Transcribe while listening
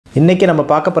இன்றைக்கி நம்ம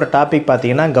பார்க்க போகிற டாபிக்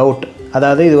பார்த்திங்கன்னா கவுட்.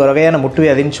 அதாவது இது ஒரு வகையான முட்டு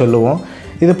வியாதின்னு சொல்லுவோம்.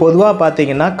 இது பொதுவாக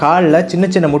பார்த்திங்கன்னா காலில் சின்ன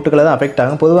சின்ன முட்டுகளை தான் அஃபெக்ட்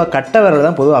ஆகும். பொதுவாக கட்டை விரல்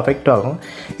தான் பொதுவாக அஃபெக்ட் ஆகும்.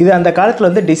 இது அந்த காலத்தில்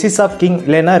வந்து டிசீஸ் ஆஃப் கிங்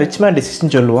இல்லைன்னா ரிச் மேன்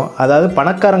டிசீஸ்ன்னு சொல்லுவோம். அதாவது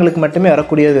பணக்காரங்களுக்கு மட்டுமே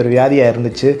வரக்கூடிய ஒரு வியாதியாக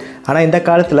இருந்துச்சு. ஆனால் இந்த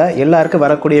காலத்தில் எல்லாருக்கும்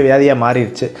வரக்கூடிய வியாதியாக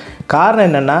மாறிடுச்சு. காரணம்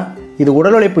என்னென்னா, இது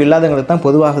உடல் உழைப்பு இல்லாதவங்களுக்கு தான்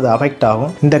பொதுவாக இது அஃபெக்ட் ஆகும்.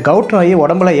 இந்த கவுட் நோய்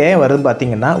உடம்புல ஏன் வருதுன்னு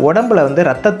பார்த்தீங்கன்னா, உடம்புல வந்து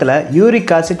ரத்தத்தில்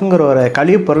யூரிக் ஆசிட்ங்கிற ஒரு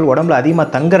கழிவுப்பொருள் உடம்புல அதிகமாக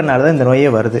தங்குறதுனால தான் இந்த நோயே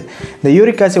வருது. இந்த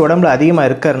யூரிக் ஆசிட் உடம்புல அதிகமாக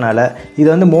இருக்கிறதுனால இது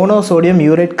வந்து மோனோசோடியம்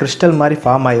யூரேட் கிறிஸ்டல் மாதிரி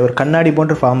ஃபார்ம் ஆகி ஒரு கண்ணாடி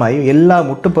போன்று ஃபார்ம் ஆகி எல்லா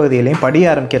முட்டு பகுதியிலையும் படிய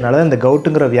ஆரம்பிக்கிறதுனால தான் இந்த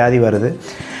கவுட்டுங்கிற வியாதி வருது.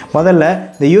 முதல்ல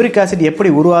இந்த யூரிக் ஆசிட் எப்படி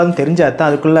உருவாகுதுன்னு தெரிஞ்சால் தான்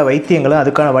அதுக்குள்ள வைத்தியங்களும்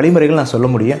அதுக்கான வழிமுறைகள் நான் சொல்ல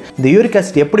முடியும். இந்த யூரிக்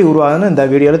ஆசிட் எப்படி உருவாகுதுன்னு இந்த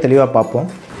வீடியோவில் தெளிவாக பார்ப்போம்.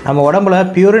 நம்ம உடம்புல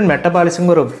பியூரின்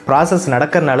மெட்டபாலிசம்ங்கிற ஒரு ப்ராசஸ்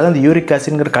நடக்கிறதுனால தான் இந்த யூரிக்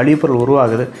ஆசிட்ங்கிற கழிவுப்பொருள்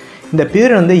உருவாகுது. இந்த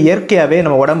பியூரின் வந்து இயற்கையாகவே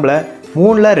நம்ம உடம்புல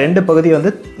 3/2 பகுதி வந்து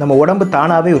நம்ம உடம்பு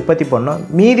தானாகவே உற்பத்தி பண்ணோம்.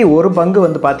 மீதி ஒரு பங்கு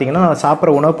வந்து பார்த்திங்கன்னா நம்ம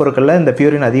சாப்பிட்ற உணவுப் பொருட்களில் இந்த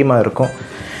பியூரின் அதிகமாக இருக்கும்.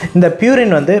 இந்த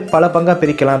பியூரின் வந்து பல பங்காக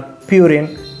பிரிக்கலாம். பியூரின்,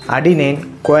 அடினைன்,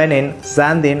 குவானின்,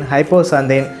 சாந்தின்,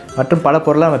 ஹைப்போசாந்தின் மற்றும் பல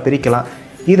பொருளாக நம்ம பிரிக்கலாம்.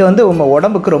 இது வந்து நம்ம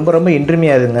உடம்புக்கு ரொம்ப ரொம்ப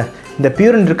இன்றியமையாதுங்க. இந்த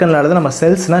பியூரின் இருக்கிறதுனால தான் நம்ம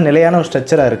செல்ஸ்னால் நிலையான ஒரு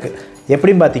ஸ்ட்ரக்சராக இருக்குது.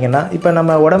 எப்படின்னு பார்த்தீங்கன்னா, இப்போ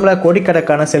நம்ம உடம்புல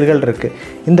கோடிக்கணக்கான செல்கள் இருக்குது.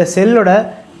 இந்த செல்லோட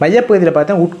மையப்பகுதியில்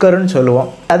பார்த்தா உட்கருன்னு சொல்லுவோம்.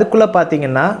 அதுக்குள்ளே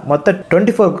பார்த்தீங்கன்னா மொத்தம்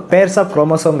 24 பேர்ஸ் ஆஃப்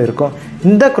குரோமோசோம் இருக்கும்.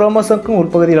 இந்த குரோமோசோமுக்கும்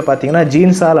உட்பகுதியில் பார்த்தீங்கன்னா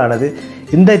ஜீன்ஸால் ஆனது.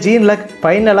 இந்த ஜீனில்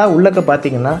ஃபைனலாக உள்ளக்க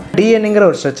பார்த்தீங்கன்னா டிஎன்ஏங்கிற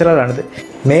ஒரு ஸ்ட்ரக்சரால் ஆனது.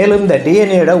 மேலும் இந்த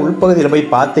டிஎன்ஏயோட உள்பகுதியில்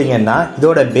போய் பார்த்தீங்கன்னா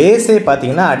இதோட பேஸே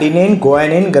பார்த்தீங்கன்னா அடினைன்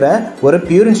குவானின்ங்கிற ஒரு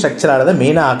பியூரின் ஸ்ட்ரக்சரால் தான்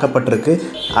மெயினாக ஆக்கப்பட்டிருக்கு.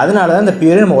 அதனால தான் இந்த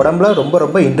பியூரின் நம்ம உடம்புல ரொம்ப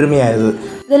ரொம்ப இன்றியமையாகுது.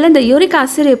 இதில் இந்த யூரிக்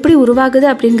ஆசிட் எப்படி உருவாகுது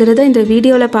அப்படிங்கிறத இந்த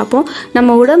வீடியோவில் பார்ப்போம்.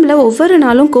 நம்ம உடம்புல ஒவ்வொரு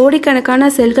நாளும் கோடிக்கணக்கான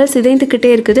செல்கள் சிதைந்துக்கிட்டே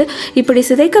இருக்குது. இப்படி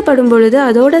சிதைக்கப்படும் பொழுது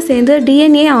அதோடு சேர்ந்து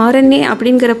டிஎன்ஏ, ஆர்என்ஏ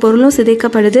அப்படிங்கிற பொருளும்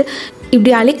சிதைக்கப்படுது.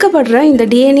 இப்படி அழிக்கப்படுற இந்த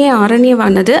டிஎன்ஏ,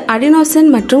 ஆர்என்ஏவானது அடினோசின்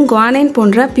மற்றும் குவானைன்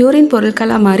போன்ற பியூரின்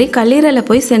பொருட்களாக மாறி கல்லீரலை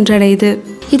போய் சென்றடையுது.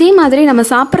 இதே மாதிரி நம்ம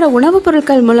சாப்பிட்ற உணவுப்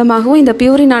பொருட்கள் மூலமாகவும் இந்த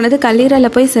பியூரினானது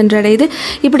கல்லீரலில் போய் சென்றடையுது.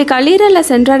 இப்படி கல்லீரலில்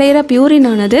சென்றடைகிற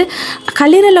பியூரினானது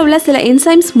கல்லீரலில் உள்ள சில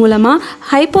என்சைம்ஸ் மூலமாக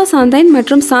ஹைப்போசாந்தைன்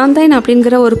மற்றும் சாந்தைன்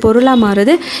அப்படிங்கிற ஒரு பொருளாக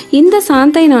மாறுது. இந்த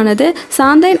சாந்தைனானது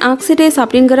சாந்தைன் ஆக்சிடேஸ்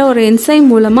அப்படிங்கிற ஒரு என்சைம்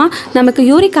மூலமாக நமக்கு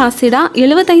யூரிக் ஆசிடாக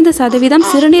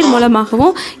 75% சிறுநீர்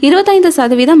மூலமாகவும்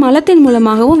 25% மலத்தின்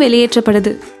மூலமாகவும்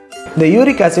வெளியேற்றப்படுது. இந்த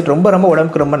யூரிக் ஆசிட் ரொம்ப ரொம்ப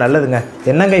உடம்புக்கு ரொம்ப நல்லதுங்க.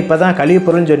 என்னங்க இப்போ தான் கழிவு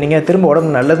பொருள்னு சொன்னீங்க, திரும்ப உடம்பு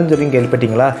நல்லதுன்னு சொல்லி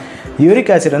கேள்விப்பட்டீங்களா?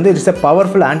 யூரிக் ஆசிட் வந்து it's a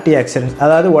powerful anti accident.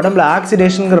 அதாவது உடம்புல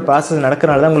ஆக்சிடேஷனுங்கிற ப்ராசஸ்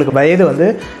நடக்கிறனால தான் உங்களுக்கு வயது வந்து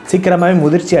சீக்கிரமாகவே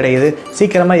முதிர்ச்சி அடையுது,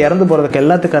 சீக்கிரமாக இறந்து போகிறதுக்கு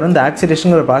எல்லாத்துக்கான இந்த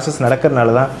ஆக்சிடேஷனுங்கிற ப்ராசஸ்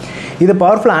நடக்கிறனால தான். இது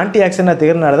பவர்ஃபுல் ஆன்டி ஆக்சிடென்ட்டாக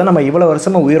திகறனால தான் நம்ம இவ்வளோ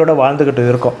வருஷமாக உயிரோட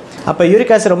வாழ்ந்துக்கிட்டு இருக்கோம். அப்போ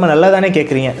யூரிக் ஆசிட் ரொம்ப நல்லதானே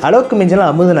கேட்குறீங்க? அளவுக்கு மிஞ்சினா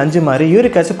அமுது நஞ்சு மாதிரி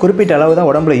யூரிக் ஆசிட் குறிப்பிட்ட அளவு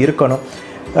தான் உடம்புல இருக்கணும்.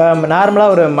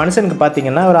 நார்மலாக ஒரு மனுஷனுக்கு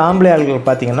பார்த்தீங்கன்னா, ஒரு ஆம்பளை ஆள்களுக்கு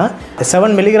பார்த்தீங்கன்னா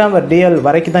 7 மில்லிகிராம் டிஎல்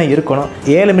வரைக்கும் தான் இருக்கணும்.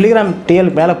 7 மில்லிகிராம் டிஎல்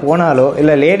மேலே போனாலோ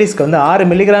இல்லை லேடிஸ்க்கு வந்து 6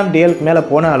 மில்லிகிராம் டிஎல் மேலே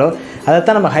போனாலோ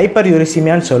அதைத்தான் நம்ம ஹைப்பர்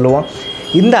யூரிசீமியான்னு சொல்லுவோம்.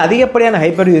 இந்த அதிகப்படியான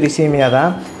ஹைப்பர் யூரிசீமியா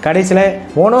தான் கடைசியில்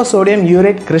மோனோசோடியம்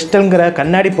யூரேட் கிறிஸ்டல்ங்கிற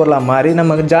கண்ணாடி பொருளாக மாறி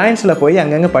நமக்கு ஜாயின்ஸில் போய்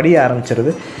அங்கங்கே படிய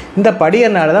ஆரம்பிச்சிருது. இந்த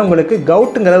படியறனால தான் உங்களுக்கு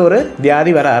கவுட்டுங்கிற ஒரு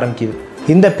வியாதி வர ஆரம்பிக்குது.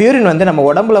 இந்த பியூரின் வந்து நம்ம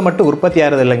உடம்புல மட்டும் உற்பத்தி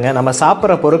ஆகிறது இல்லைங்க. நம்ம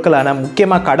சாப்பிட்ற பொருட்களான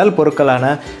முக்கியமாக கடல்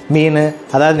பொருட்களான மீன்,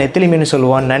 அதாவது நெத்திலி மீன்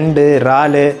சொல்லுவோம், நண்டு,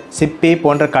 இறால், சிப்பி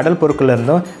போன்ற கடல் பொருட்கள்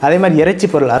இருந்தும், அதே மாதிரி இறைச்சி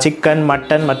பொருள் சிக்கன்,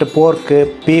 மட்டன் மற்றும் போர்க்கு,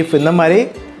 பீஃப் இந்த மாதிரி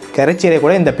இறைச்சியிலே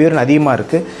கூட இந்த பியூரின் அதிகமாக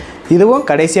இருக்குது. இதுவும்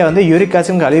கடைசியாக வந்து யூரிக்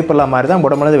ஆசிட் கழிவு பொருளாக மாதிரி தான்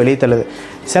உடம்புல வெளியே தள்ளுது.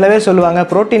 சில பேர் சொல்லுவாங்க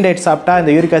புரோட்டீன் டயட் சாப்பிட்டா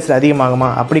இந்த யூரிக் ஆசிட் அதிகமாகுமா?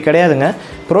 அப்படி கிடையாதுங்க.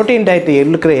 புரோட்டீன் டயட்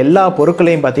இருக்கிற எல்லா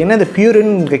பொருட்களையும் பார்த்தீங்கன்னா இந்த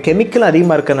பியூரின் கெமிக்கல்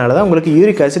அதிகமாக இருக்கிறனால தான் உங்களுக்கு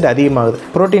யூரிக் ஆசிட் அதிகமாகுது.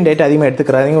 புரோட்டீன் டயட் அதிகமாக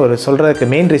எடுத்துக்கிறாங்க ஒரு சொல்கிறதுக்கு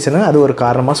மெயின் ரீசனு அது ஒரு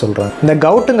காரணமாக சொல்கிறாங்க. இந்த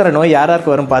கவுட்டுங்கிற நோய்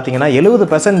யாராருக்கு வரும் பார்த்தீங்கன்னா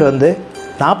 70% வந்து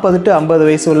 40 to 50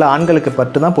 வயசு உள்ள ஆண்களுக்கு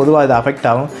மட்டும் தான் பொதுவாக இது அஃபெக்ட்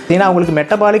ஆகும். ஏன்னா அவங்களுக்கு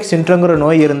மெட்டபாலிக் சிண்ட்ரோங்கிற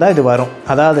நோய் இருந்தால் இது வரும்.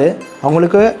 அதாவது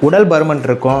அவங்களுக்கு உடல் பருமன்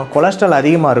இருக்கும், கொலஸ்ட்ரால்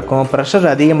அதிகமாக இருக்கும், ப்ரெஷர்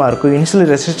அதிகமாக இருக்கும், இன்சுலின்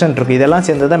ரெசிஸ்டன்ட் இருக்கும். இதெல்லாம்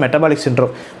சேர்ந்தது தான் மெட்டபாலிக்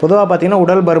சிண்ட்ரோம். பொதுவாக பார்த்தீங்கன்னா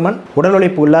உடல் பருமன், உடல்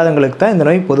உழைப்பு இல்லாதவங்களுக்கு தான் இந்த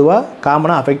நோய் பொதுவாக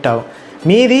காமனாக அஃபெக்ட் ஆகும்.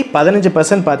 மீதி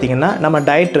 15% பார்த்தீங்கன்னா நம்ம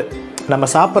டயட்டு, நம்ம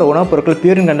சாப்பிட்ற உணவுப் பொருட்கள்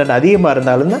பியூரின் கண்டென்ட் அதிகமாக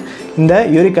இருந்தாலும் தான் இந்த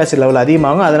யூரிக் ஆசிட் லெவல்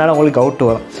அதிகமாகும். அதனால் உங்களுக்கு கவுட்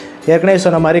வரும். ஏற்கனவே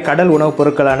சொன்ன மாதிரி கடல் உணவுப்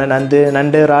பொருட்களான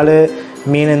நண்டு, இறால்,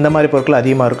 மீன் இந்த மாதிரி பொருட்கள்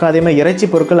அதிகமாக இருக்கும். அதே மாதிரி இறைச்சி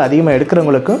பொருட்கள் அதிகமாக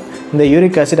எடுக்கிறவங்களுக்கும் இந்த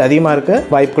யூரிக் ஆசிட் அதிகமாக இருக்க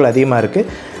வாய்ப்புகள் அதிகமாக இருக்குது.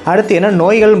 அடுத்து என்ன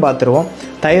நோய்கள்னு பார்த்துருவோம்.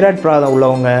 தைராய்டு ப்ராப்ளம்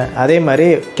உள்ளவங்க, அதே மாதிரி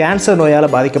கேன்சர் நோயால்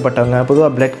பாதிக்கப்பட்டவங்க,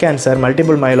 பொதுவாக பிளட் கேன்சர்,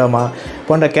 மல்டிபிள் மைலோமா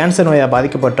போன்ற கேன்சர் நோயால்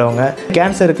பாதிக்கப்பட்டவங்க,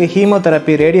 கேன்சருக்கு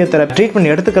ஹீமோதெரப்பி, ரேடியோதெரப்பி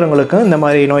ட்ரீட்மெண்ட் எடுத்துக்கிறவங்களுக்கும் இந்த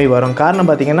மாதிரி நோய் வரும். காரணம்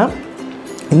பார்த்திங்கன்னா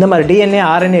இந்த மாதிரி DNA,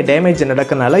 RNA damage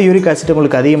நடக்கிறனால uric acid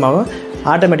உங்களுக்கு அதிகமாகும்.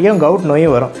 ஆட்டோமேட்டிக்காக கவுட்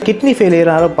நோயும் வரும். கிட்னி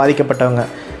ஃபெயிலியரால் பாதிக்கப்பட்டவங்க,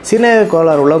 சிறுநீரக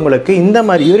கோளாறு உள்ளவங்களுக்கு இந்த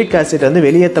மாதிரி யூரிக் ஆசிட் வந்து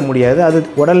வெளியேற்ற முடியாது, அது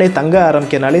உடலே தங்க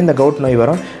ஆரம்பிக்கிறனால இந்த கவுட் நோய்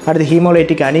வரும். அடுத்து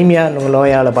ஹீமோலைட்டிக் அனீமியா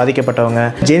நோயால் பாதிக்கப்பட்டவங்க,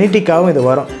 ஜெனட்டிக்காகவும் இது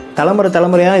வரும்,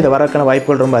 தலைமுறையாக இது வரக்கான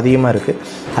வாய்ப்புகள் ரொம்ப அதிகமாக இருக்குது.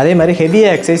 அதே மாதிரி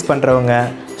ஹெவியாக எக்ஸசைஸ் பண்ணுறவங்க,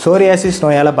 சோரியாசிஸ்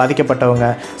நோயால் பாதிக்கப்பட்டவங்க,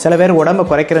 சில பேர் உடம்பை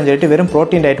குறைக்கிறேன்னு சொல்லிட்டு வெறும்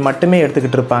ப்ரோட்டீன் டயட் மட்டுமே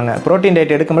எடுத்துக்கிட்டு இருப்பாங்க. ப்ரோட்டீன்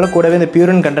டயட் எடுக்கும்போது கூடவே இந்த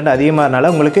பியூரின் கண்டென்ட் அதிகமாகனால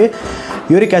உங்களுக்கு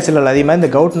யூரிக் ஆசிட் அதிகமாக இந்த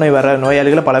கவுட் நோய் வர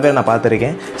நோயாளிகளை பல பேர் நான்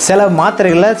பார்த்துருக்கேன். சில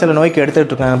மாத்திரைகளில் சில நோய்க்கு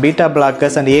எடுத்துகிட்டு இருக்காங்க, beta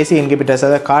blockers and AC inhibitors,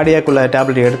 அதாவது கார்டியாக்குள்ள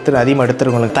டேப்லெட் அதிகமாக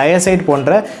எடுத்துருவங்களுக்கு, தயசைட்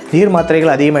போன்ற நீர்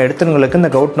மாத்திரைகள் அதிகமாக எடுத்துறவங்களுக்கு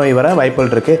இந்த கவுட் நோய் வர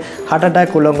வாய்ப்புகள் இருக்குது. ஹார்ட்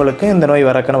அட்டாக் உள்ளவங்களுக்கு இந்த நோய்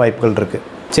வரக்கான வாய்ப்புகள் இருக்குது.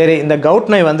 சரி, இந்த கவுட்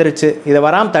நோய் வந்துருச்சு, இதை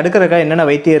வராமல் தடுக்கிறதுக்காக என்னென்ன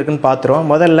வைத்தியம் இருக்குதுன்னு பார்த்துருவோம்.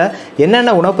 முதல்ல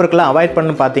என்னென்ன உணவுப் பொருட்களை அவாய்ட்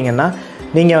பண்ணணும்னு பார்த்தீங்கன்னா,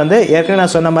 நீங்கள் வந்து ஏற்கனவே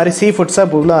நான் சொன்ன மாதிரி சீ ஃபுட்ஸாக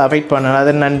ஃபுல்லாக அவாய்ட் பண்ணணும்.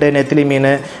 அது நண்டு, நெத்திலி மீன்,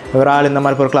 இறால் இந்த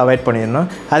மாதிரி பொருட்களை அவாய்ட் பண்ணிடணும்.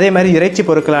 அதே மாதிரி இறைச்சி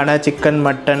பொருட்களான சிக்கன்,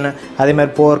 மட்டன், அதே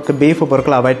மாதிரி போர்க், பீஃப்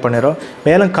பொருட்களை அவாய்ட் பண்ணிடும்.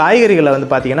 மேலும் காய்கறிகளை வந்து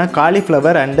பார்த்திங்கன்னா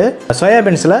காலிஃப்ளவர் அண்டு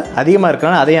சோயாபீன்ஸில் அதிகமாக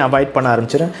இருக்கிறனால அதையும் அவாய்ட் பண்ண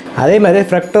ஆரம்பிச்சிடும். அதே மாதிரி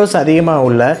ஃப்ரக்டோஸ் அதிகமாக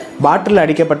உள்ள பாட்டிலில்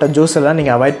அடிக்கப்பட்ட ஜூஸ் எல்லாம்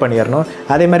நீங்கள் அவாய்ட் பண்ணிடணும்.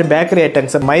 அதே மாதிரி பேக்கரி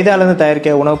ஐட்டம்ஸ், மைதாலேருந்து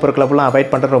தயாரிக்க உணவுப் பொருட்களை ஃபுல்லாக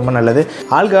அவாய்ட் பண்ணுறது ரொம்ப நல்லது.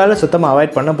 ஆல்கஹாலை சுத்தமாக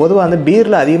அவாய்ட் பண்ண, பொதுவாக வந்து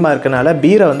பீரில் அதிகமாக இருக்கனால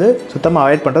பீரை வந்து சுத்தமாக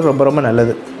அவாய்ட் பண்ணுறது ரொம்ப ரொம்ப நல்லது.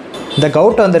 இந்த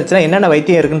கவுட் வந்துருச்சுன்னா என்னென்ன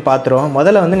வைத்தியம் இருக்குன்னு பார்த்துருவோம்.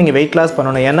 முதல்ல வந்து நீங்கள் வெயிட் லாஸ்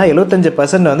பண்ணணும். ஏன்னா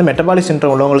 75% வந்து மெட்டபாலிக்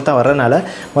சிண்ட்ரோம் உள்ளவங்களுக்கு தான் வரனால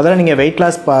முதல்ல நீங்கள் வெயிட்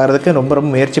லாஸ் பார்க்குறதுக்கு ரொம்ப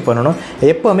முயற்சி பண்ணணும்.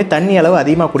 எப்போவுமே தண்ணி அளவு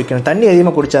அதிகமாக குடிக்கணும். தண்ணி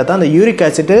அதிகமாக குடித்தா தான் அந்த யூரிக்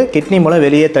ஆசிட் கிட்னி மூலம்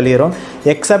வெளியே தள்ளிடும்.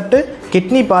 எக்ஸப்ட்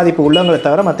கிட்னி பாதிப்பு உள்ளவங்களை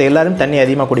தவிர மற்ற எல்லாரும் தண்ணி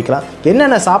அதிகமாக குடிக்கலாம்.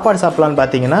 என்னென்ன சாப்பாடு சாப்பிட்லான்னு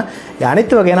பார்த்தீங்கன்னா,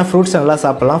 அனைத்து வகையான ஃப்ரூட்ஸ் நல்லா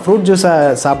சாப்பிட்லாம். ஃப்ரூட்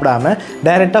ஜூஸாக சாப்பிடாமல்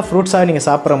டைரெக்டாக ஃப்ரூட்ஸாக நீங்கள்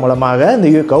சாப்பிட்ற மூலமாக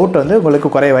இந்த கவுட் வந்து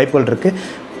உங்களுக்கு குறைய வாய்ப்புகள்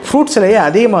இருக்குது. ஃப்ரூட்ஸ்லேயே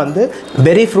அதிகமாக வந்து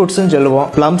பெரி ஃப்ரூட்ஸ்னு சொல்லுவோம்,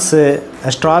 ப்ளம்ஸு,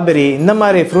 ஸ்ட்ராபெரி, இந்த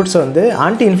மாதிரி ஃப்ரூட்ஸ் வந்து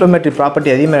ஆன்டி இன்ஃப்ளமேட்டரி ப்ராப்பர்ட்டி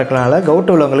அதிகமாக இருக்கிறனால கவுட்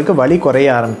உள்ளவங்களுக்கு வலி குறைய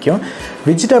ஆரம்பிக்கும்.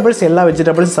 வெஜிடபிள்ஸ் எல்லா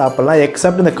வெஜிடபிள்ஸ் சாப்பிட்லாம்,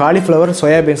 எக்ஸப்ட் இந்த காலிஃப்ளவர்,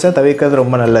 சோயாபீன்ஸை தவிர்க்கிறது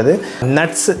ரொம்ப நல்லது.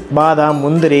 நட்ஸ், பாதாம்,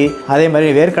 முந்திரி, அதே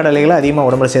மாதிரி வேர்க்கடலைகளை அதிகமாக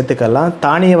உடம்புல சேர்த்துக்கலாம்.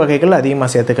 தானிய வகைகள் அதிகமாக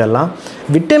சேர்த்துக்கலாம்.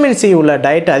 விட்டமின் சி உள்ள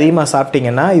டயட் அதிகமாக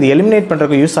சாப்பிட்டிங்கன்னா இது எலிமினேட்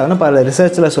பண்ணுறதுக்கு யூஸ் ஆகுன்னு பல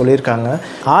ரிசர்ச்சில் சொல்லியிருக்காங்க.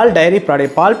 ஆல் டைரி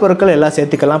ப்ராடக்ட், பால் பொருட்கள் எல்லாம்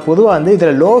சேர்த்துக்கலாம். பொதுவாக வந்து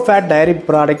இதில் லோ ஃபேட் டைரி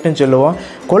ப்ராடக்ட்னு சொல்லுவோம்.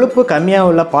 கொழுப்பு கம்மியாக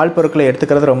உள்ள பால் பொருட்களை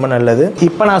எடுத்துக்கிறது ரொம்ப நல்லது.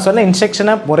 இப்போ நான் சொன்ன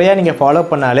இன்ஸ்ட்ரக்ஷனை முறையாக நீங்கள் ஃபாலோ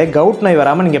பண்ணாலே கவுட் நோய்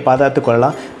வராமல் நீங்கள் பாதுகாத்து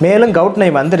கொள்ளலாம். மேலும் கவுட்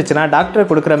நோய் வந்துருச்சுன்னா டாக்டர்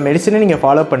கொடுக்குற மெடிசனை நீங்கள்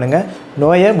ஃபாலோ பண்ணுங்கள்,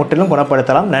 நோயை முற்றிலும்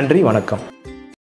குணப்படுத்தலாம். நன்றி, வணக்கம்.